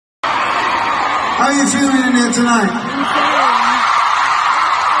How are you feeling in here tonight?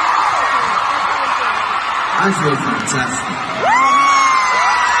 I feel fantastic.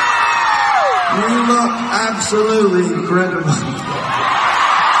 You look absolutely incredible.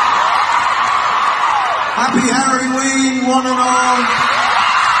 Happy Harryween, one and all.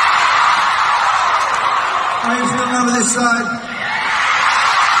 How are you feeling over this side?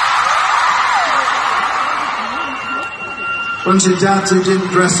 Bunch of dads who didn't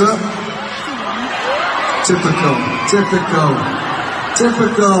dress up. Typical.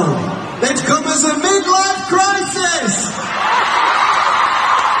 They've come as a midlife crisis!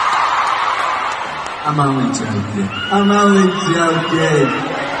 I'm only joking. How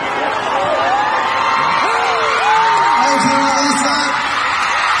you feeling on this side?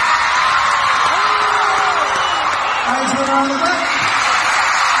 How you feeling on the back?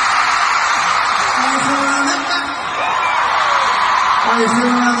 How you feeling on that back? How you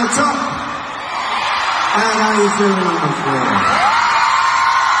feeling on the top? And how you feeling on the floor?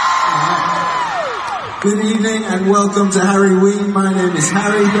 Good evening and welcome to Harryween. My name is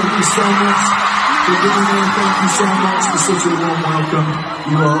Harry. Thank you so much for being here. Thank you so much for such a warm welcome.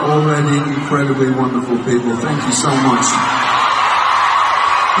 You are already incredibly wonderful people. Thank you so much.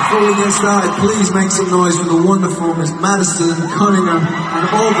 Before we get started, please make some noise for the wonderful Miss Madison Cunningham and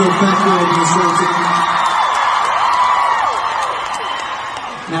all the Becker organization.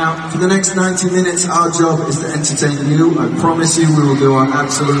 Now, for the next 90 minutes, our job is to entertain you. I promise you we will do our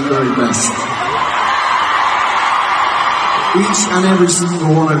absolute very best. Each and every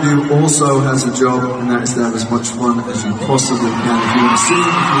single one of you also has a job, and that is to have as much fun as you possibly can. If you want to sing, if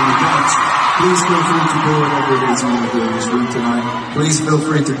you want to dance, please feel free to do whatever it is you want to do in this room tonight. Please feel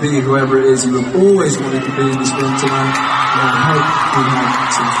free to be whoever it is you have always wanted to be in this room tonight, and I hope we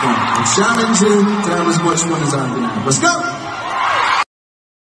have some fun. I challenge you to have as much fun as I'm going to have. Let's go!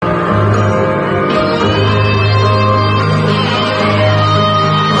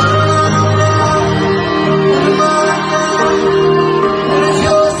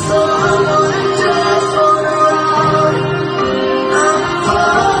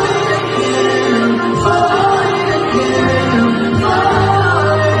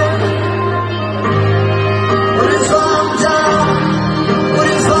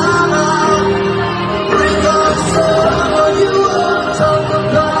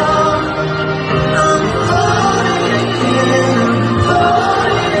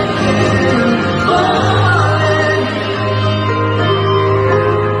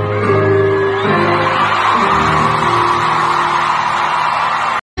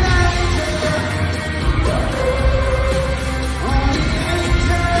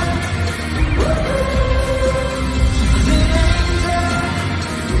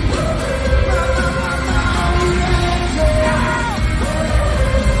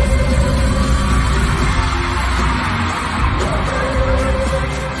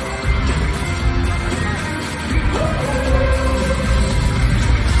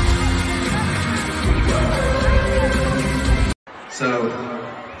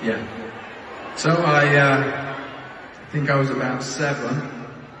 So I think I was about 7,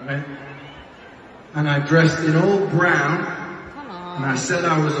 right? And I dressed in all brown, and I said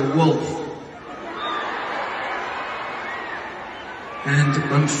I was a wolf. And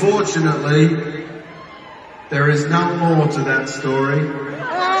unfortunately, there is no more to that story.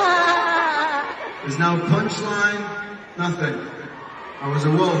 There's no punchline, nothing. I was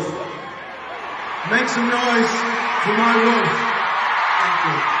a wolf. Make some noise for my wolf. Thank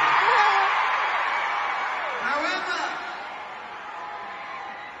you.